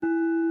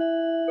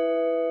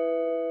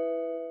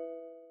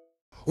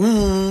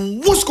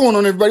What's going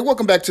on, everybody?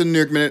 Welcome back to the New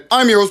York Minute.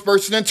 I'm your host,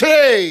 Burson, and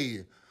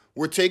today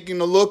we're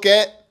taking a look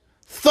at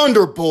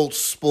Thunderbolts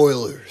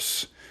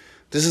spoilers.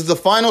 This is the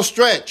final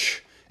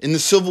stretch in the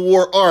Civil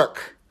War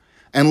arc,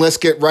 and let's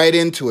get right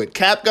into it.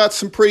 Cap got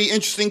some pretty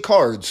interesting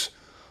cards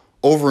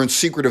over in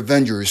Secret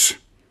Avengers.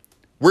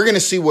 We're going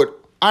to see what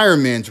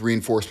Iron Man's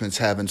reinforcements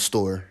have in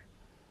store.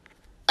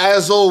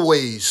 As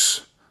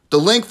always, the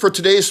link for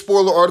today's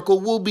spoiler article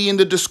will be in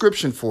the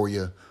description for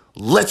you.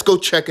 Let's go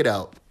check it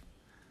out.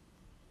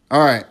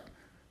 All right,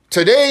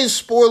 today's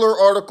spoiler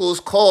article is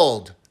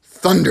called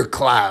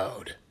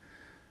Thundercloud.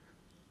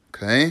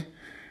 Okay.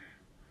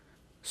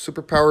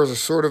 Superpowers are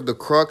sort of the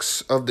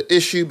crux of the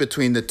issue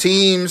between the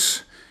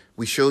teams.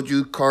 We showed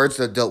you cards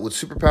that dealt with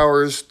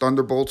superpowers.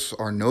 Thunderbolts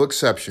are no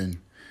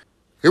exception.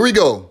 Here we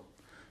go.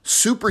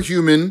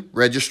 Superhuman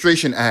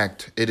Registration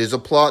Act. It is a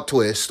plot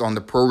twist on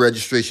the pro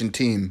registration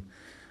team.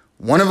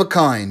 One of a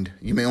kind.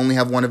 You may only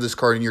have one of this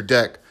card in your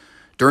deck.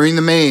 During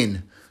the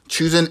main,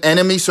 choose an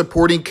enemy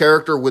supporting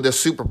character with a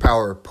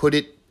superpower. Put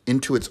it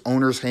into its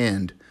owner's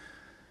hand.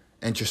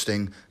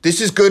 Interesting. This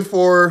is good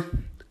for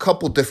a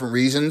couple different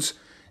reasons.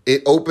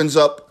 It opens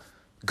up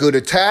good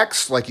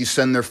attacks, like you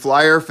send their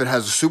flyer if it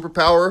has a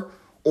superpower,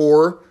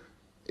 or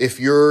if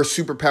your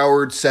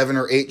superpowered 7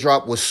 or 8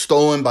 drop was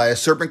stolen by a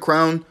Serpent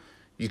Crown,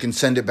 you can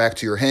send it back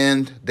to your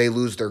hand. They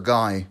lose their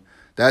guy.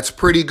 That's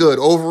pretty good.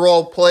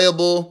 Overall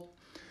playable.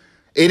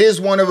 It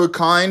is one of a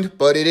kind,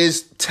 but it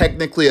is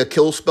technically a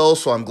kill spell,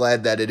 so I'm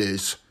glad that it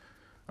is.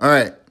 All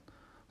right,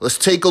 let's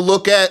take a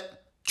look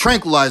at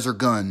Tranquilizer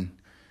Gun.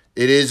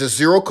 It is a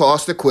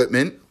zero-cost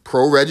equipment,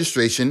 pro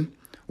registration.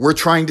 We're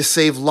trying to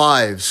save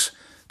lives.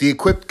 The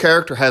equipped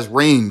character has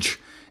range,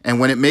 and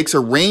when it makes a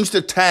ranged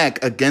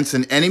attack against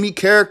an enemy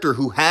character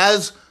who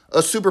has a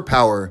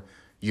superpower,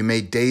 you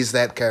may daze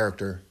that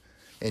character.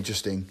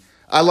 Interesting.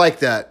 I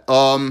like that.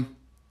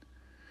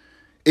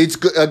 It's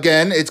good.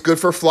 Again, it's good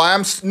for fly.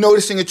 I'm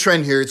noticing a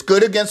trend here. It's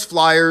good against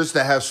flyers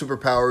that have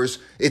superpowers.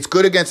 It's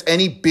good against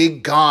any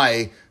big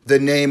guy, the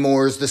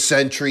Namors, the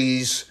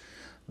Sentries,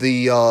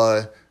 the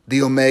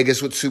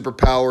Omegas with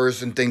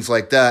superpowers and things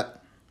like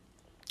that.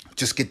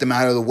 Just get them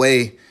out of the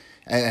way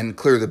and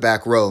clear the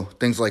back row.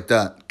 Things like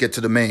that. Get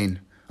to the main.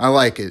 I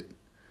like it.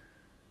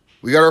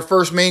 We got our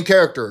first main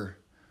character.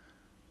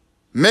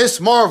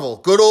 Miss Marvel.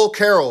 Good old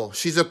Carol.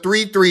 She's a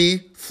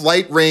 3/3,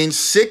 flight range,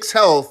 6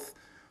 health.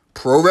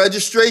 Pro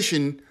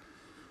registration,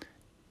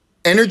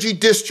 energy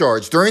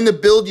discharge. During the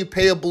build, you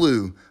pay a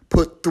blue.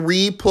 Put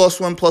 3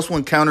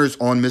 +1/+1 counters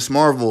on Miss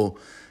Marvel.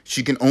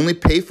 She can only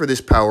pay for this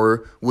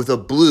power with a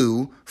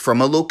blue from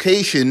a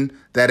location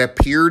that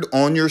appeared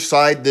on your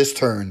side this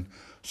turn.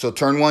 So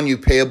turn 1, you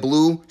pay a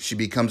blue, she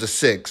becomes a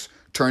 6.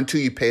 Turn 2,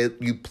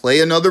 you play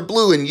another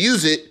blue and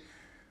use it,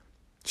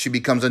 she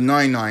becomes a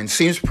 9/9.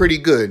 Seems pretty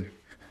good.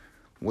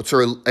 What's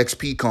her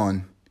XP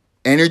con?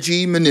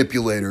 Energy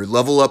Manipulator,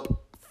 level up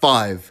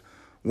 5.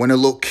 When a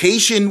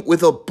location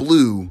with a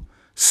blue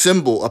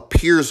symbol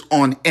appears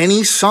on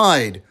any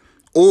side,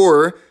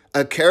 or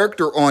a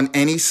character on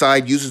any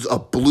side uses a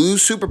blue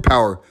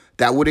superpower,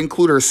 that would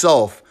include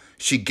herself,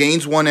 she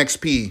gains 1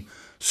 XP.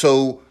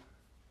 So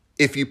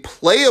if you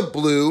play a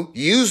blue,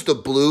 use the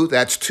blue,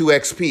 that's 2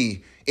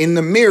 XP. In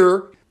the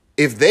mirror,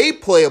 if they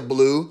play a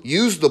blue,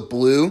 use the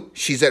blue,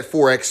 she's at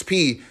 4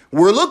 XP.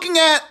 We're looking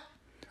at,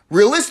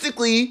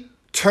 realistically,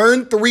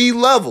 turn 3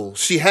 level.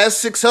 She has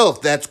 6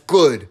 health. That's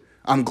good.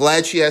 I'm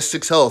glad she has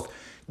 6 health.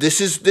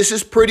 This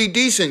is pretty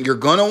decent. You're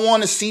going to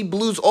want to see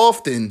blues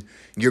often.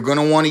 You're going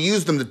to want to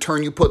use them the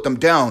turn you put them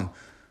down.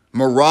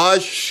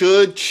 Mirage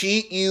should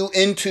cheat you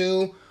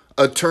into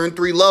a turn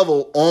 3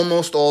 level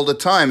almost all the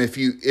time.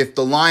 If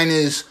the line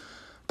is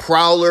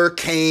Prowler,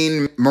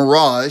 Kane,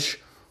 Mirage,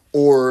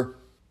 or,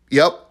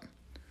 yep.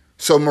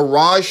 So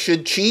Mirage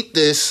should cheat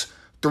this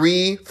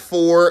 3,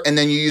 4, and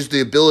then you use the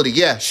ability.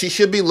 Yeah, she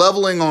should be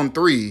leveling on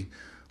 3.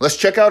 Let's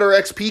check out her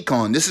XP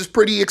con. This is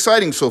pretty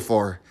exciting so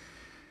far.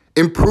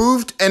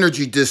 Improved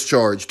energy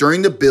discharge.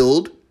 During the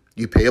build,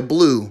 you pay a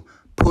blue.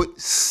 Put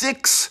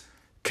 6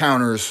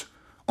 counters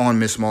on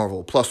Miss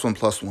Marvel.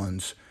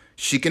 +1/+1s.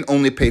 She can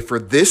only pay for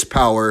this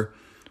power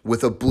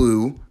with a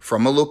blue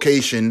from a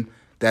location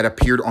that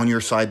appeared on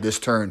your side this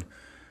turn.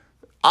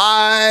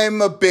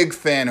 I'm a big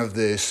fan of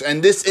this.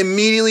 And this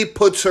immediately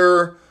puts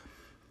her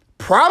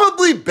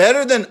probably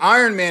better than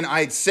Iron Man,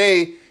 I'd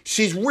say.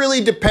 She's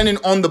really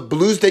dependent on the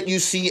blues that you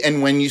see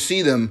and when you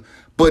see them.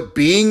 But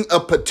being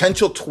a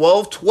potential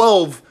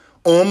 12/12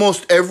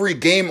 almost every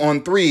game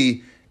on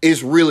 3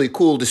 is really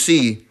cool to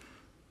see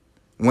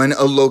when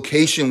a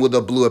location with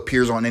a blue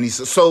appears on any.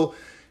 So,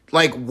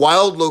 like,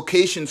 wild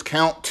locations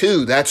count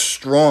too. That's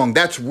strong.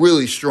 That's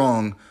really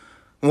strong.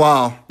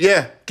 Wow.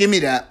 Yeah, give me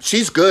that.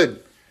 She's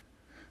good.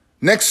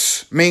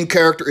 Next main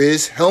character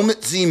is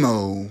Helmut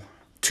Zemo.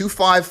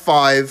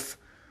 2/5/5.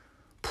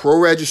 Pro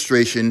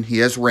registration, he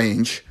has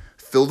range.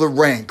 Fill the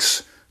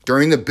ranks.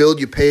 During the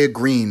build, you pay a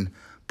green.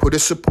 Put a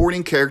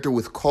supporting character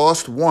with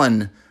cost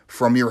 1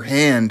 from your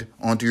hand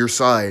onto your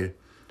side.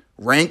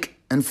 Rank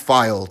and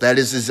file. That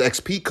is his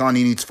XP con.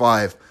 He needs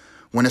 5.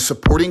 When a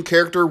supporting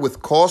character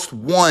with cost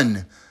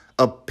 1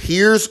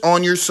 appears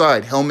on your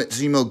side, Helmet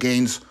Zemo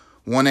gains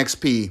 1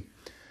 XP.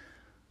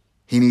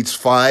 He needs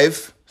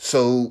 5,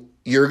 so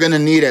you're going to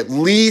need at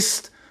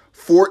least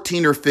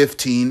 14 or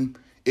 15.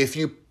 If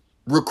you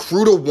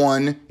recruit a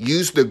 1,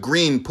 use the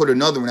green, put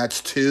another one,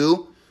 that's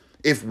 2.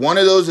 If one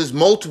of those is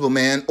multiple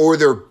man, or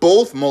they're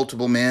both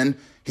multiple man,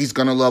 he's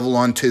going to level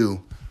on 2.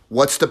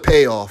 What's the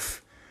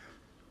payoff?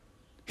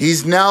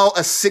 He's now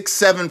a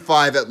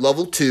 675 at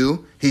level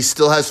 2. He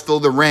still has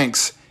Fill the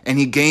Ranks, and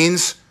he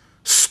gains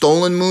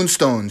Stolen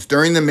Moonstones.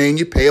 During the main,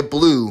 you pay a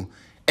blue.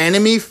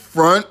 Enemy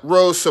front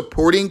row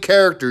supporting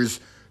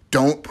characters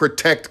don't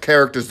protect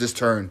characters this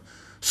turn.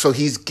 So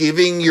he's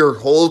giving your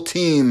whole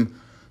team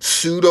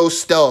pseudo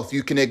stealth.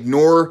 You can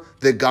ignore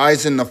the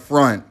guys in the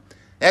front.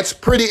 That's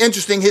pretty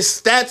interesting. His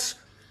stats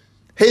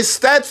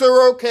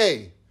are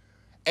okay.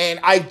 And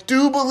I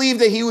do believe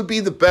that he would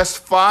be the best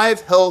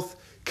 5 health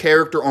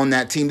character on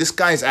that team. This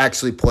guy is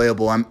actually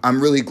playable.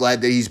 I'm really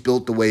glad that he's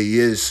built the way he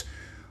is.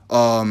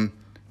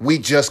 We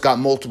just got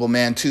multiple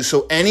man too.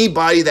 So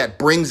anybody that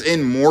brings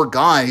in more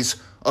guys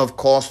of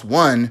cost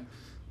 1,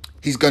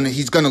 he's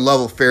gonna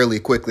level fairly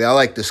quickly. I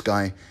like this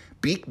guy.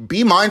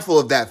 Be mindful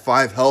of that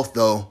 5 health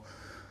though.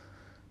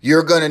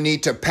 You're going to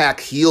need to pack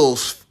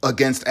heals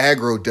against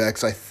aggro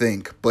decks, I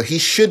think. But he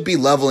should be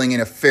leveling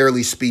in a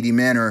fairly speedy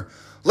manner.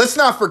 Let's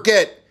not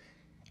forget,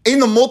 in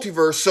the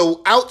multiverse,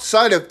 so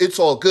outside of It's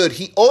All Good,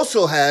 he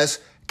also has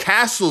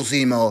Castle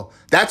Zemo.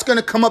 That's going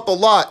to come up a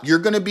lot. You're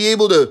going to be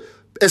able to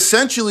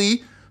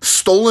essentially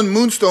Stolen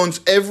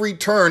Moonstones every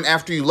turn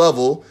after you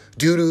level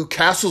due to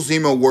Castle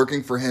Zemo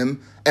working for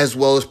him as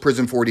well as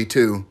Prison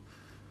 42.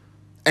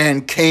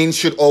 And Kane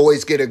should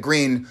always get a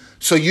green.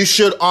 So you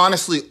should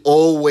honestly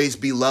always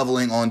be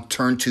leveling on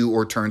turn 2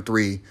 or turn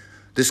 3.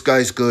 This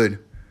guy's good.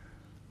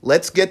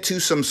 Let's get to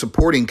some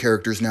supporting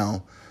characters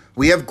now.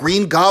 We have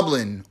Green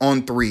Goblin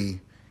on 3.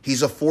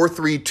 He's a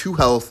 4/3, 2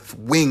 health,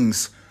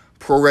 wings,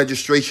 pro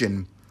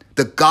registration.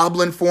 The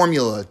Goblin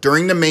formula.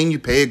 During the main, you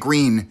pay a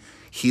green.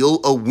 Heal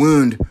a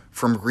wound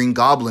from Green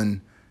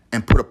Goblin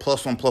and put a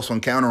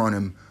 +1/+1 counter on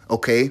him.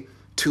 Okay?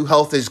 2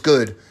 health is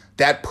good.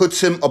 That puts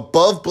him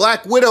above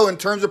Black Widow in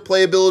terms of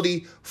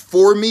playability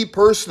for me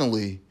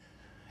personally.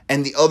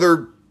 And the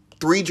other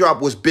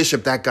 3-drop was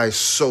Bishop. That guy's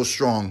so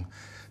strong.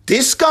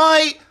 This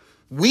guy,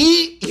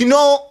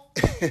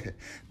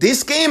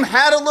 this game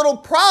had a little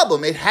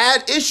problem. It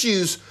had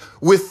issues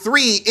with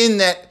 3 in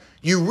that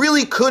you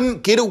really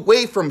couldn't get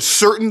away from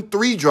certain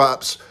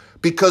 3-drops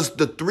because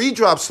the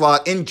 3-drop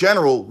slot in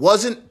general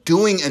wasn't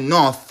doing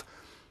enough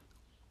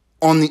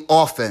on the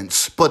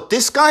offense. But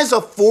this guy's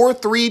a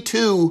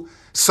 4-3-2.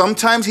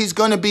 Sometimes he's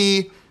going to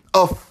be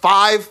a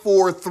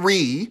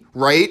 5-4-3,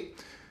 right?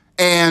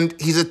 And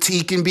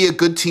he can be a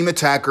good team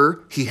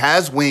attacker. He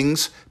has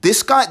wings.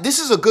 This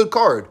is a good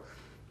card.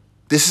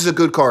 This is a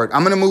good card.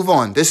 I'm going to move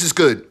on. This is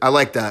good. I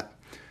like that.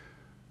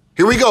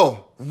 Here we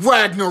go.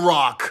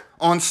 Ragnarok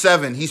on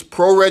 7. He's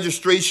pro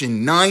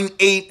registration.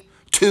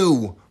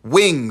 9/8/2.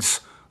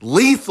 Wings.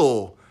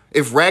 Lethal.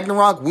 If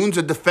Ragnarok wounds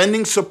a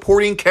defending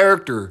supporting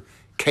character,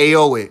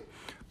 KO it.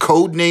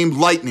 Codename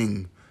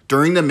Lightning.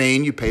 During the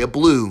main, you pay a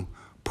blue.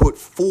 Put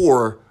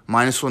 4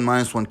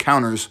 -1/-1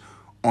 counters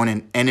on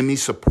an enemy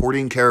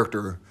supporting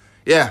character.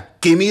 Yeah,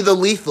 give me the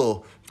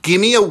lethal.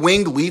 Give me a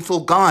winged lethal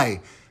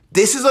guy.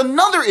 This is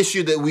another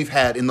issue that we've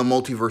had in the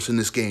multiverse in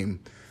this game.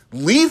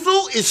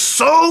 Lethal is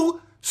so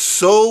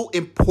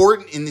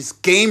important in this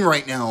game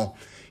right now.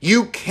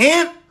 You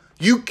can't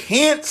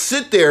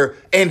sit there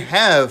and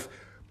have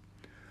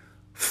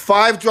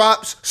 5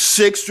 drops,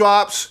 6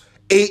 drops,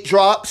 8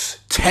 drops,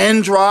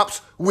 10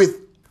 drops with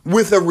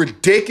a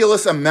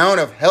ridiculous amount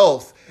of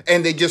health,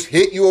 and they just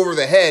hit you over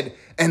the head,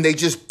 and they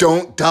just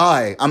don't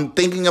die. I'm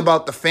thinking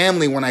about the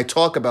family when I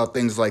talk about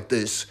things like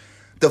this.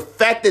 The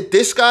fact that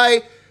this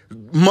guy,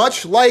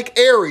 much like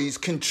Ares,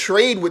 can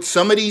trade with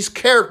some of these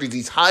characters,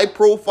 these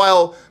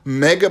high-profile,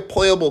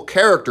 mega-playable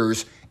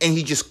characters, and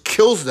he just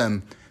kills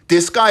them.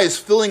 This guy is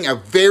filling a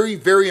very,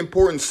 very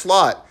important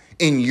slot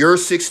in your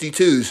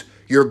 62s.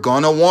 You're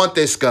gonna want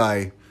this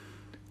guy.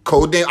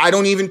 Codename, I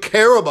don't even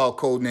care about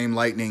Codename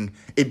Lightning.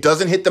 It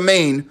doesn't hit the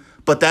main,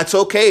 but that's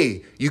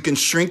okay. You can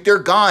shrink their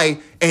guy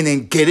and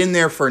then get in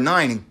there for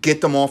 9 and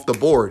get them off the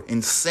board.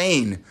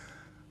 Insane.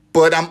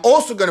 But I'm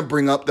also going to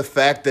bring up the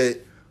fact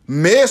that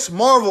Miss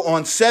Marvel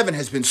on 7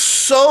 has been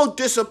so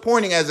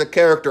disappointing as a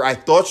character. I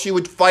thought she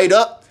would fight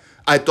up.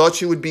 I thought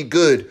she would be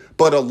good.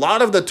 But a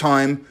lot of the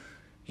time,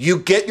 you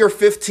get your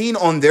 15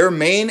 on their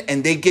main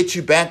and they get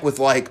you back with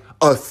like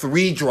a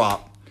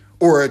 3-drop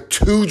or a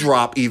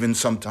 2-drop even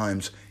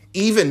sometimes.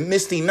 Even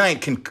Misty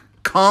Knight can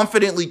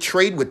confidently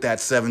trade with that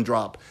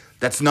 7-drop.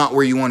 That's not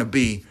where you want to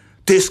be.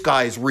 This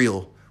guy is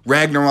real.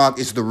 Ragnarok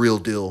is the real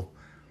deal.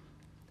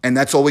 And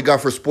that's all we got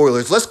for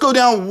spoilers. Let's go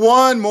down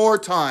one more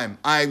time.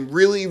 I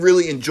really,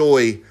 really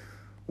enjoy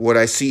what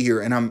I see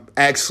here. And I'm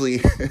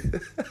actually,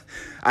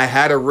 I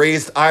had a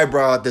raised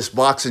eyebrow at this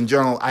box in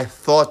general. I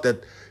thought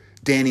that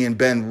Danny and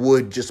Ben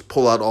would just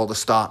pull out all the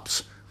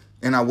stops.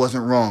 And I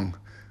wasn't wrong.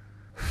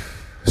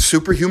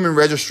 Superhuman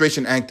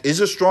Registration Act is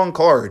a strong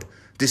card.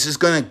 This is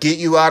going to get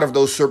you out of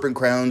those Serpent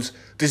Crowns.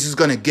 This is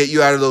going to get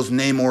you out of those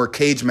Namor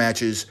cage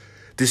matches.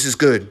 This is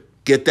good.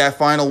 Get that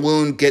final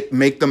wound.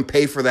 Make them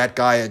pay for that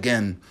guy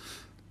again.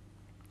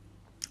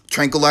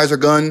 Tranquilizer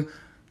Gun.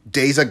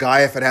 Daze a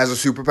guy if it has a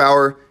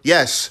superpower.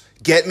 Yes.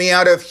 Get me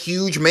out of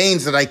huge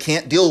mains that I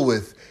can't deal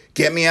with.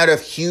 Get me out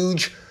of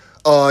huge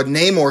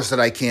Namors that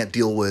I can't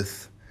deal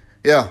with.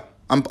 Yeah.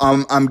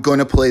 I'm going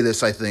to play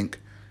this, I think.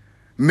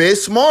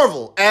 Miss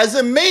Marvel, as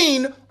a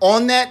main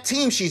on that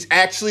team, she's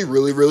actually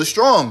really, really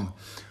strong.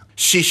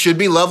 She should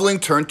be leveling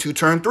turn 2,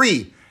 turn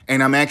 3.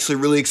 And I'm actually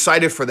really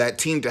excited for that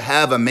team to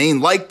have a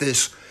main like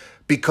this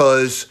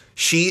because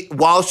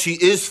while she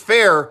is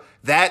fair,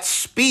 that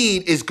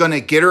speed is going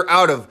to get her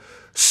out of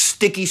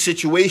sticky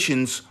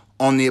situations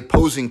on the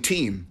opposing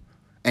team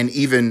and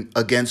even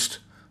against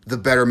the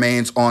better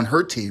mains on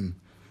her team.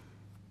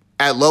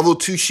 At level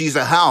 2, she's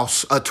a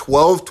house, a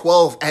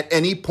 12-12 at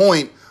any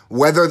point.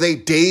 Whether they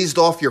dazed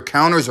off your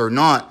counters or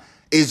not,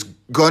 is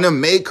going to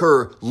make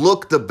her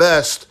look the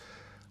best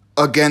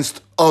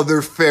against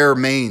other fair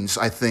mains,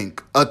 I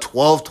think. A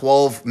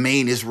 12-12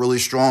 main is really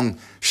strong.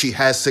 She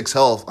has 6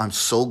 health. I'm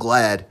so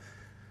glad.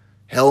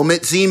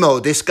 Helmet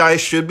Zemo. This guy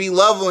should be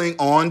leveling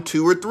on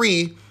 2 or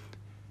 3.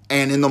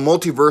 And in the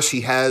multiverse,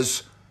 he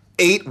has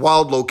 8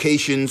 wild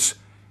locations.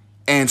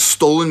 And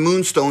Stolen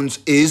Moonstones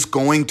is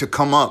going to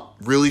come up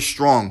really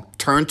strong.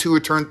 Turn 2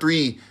 or turn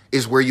 3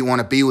 is where you want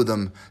to be with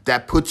them.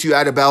 That puts you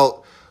at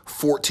about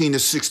 14 to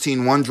 16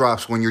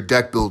 1-drops when you're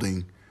deck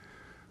building.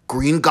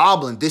 Green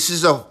Goblin. This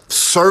is a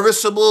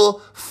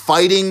serviceable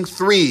fighting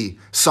 3.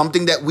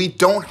 Something that we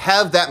don't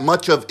have that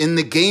much of in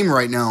the game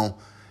right now.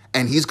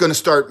 And he's going to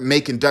start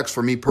making decks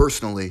for me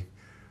personally.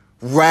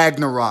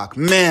 Ragnarok.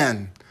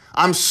 Man,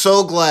 I'm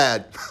so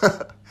glad.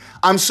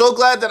 I'm so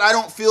glad that I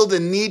don't feel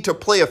the need to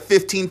play a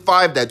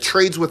 15-5 that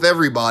trades with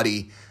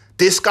everybody.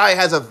 This guy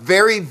has a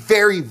very,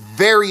 very,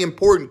 very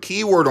important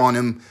keyword on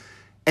him.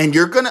 And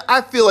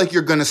I feel like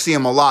you're gonna see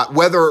him a lot.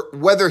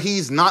 Whether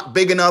he's not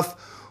big enough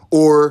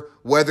or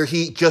whether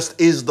he just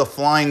is the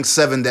flying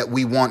 7 that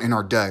we want in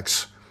our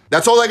decks.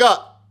 That's all I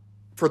got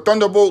for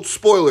Thunderbolts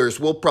spoilers.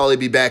 We'll probably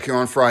be back here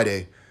on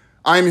Friday.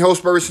 I'm your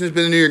host, Burberson. It's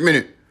been the New York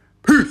Minute.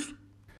 Peace.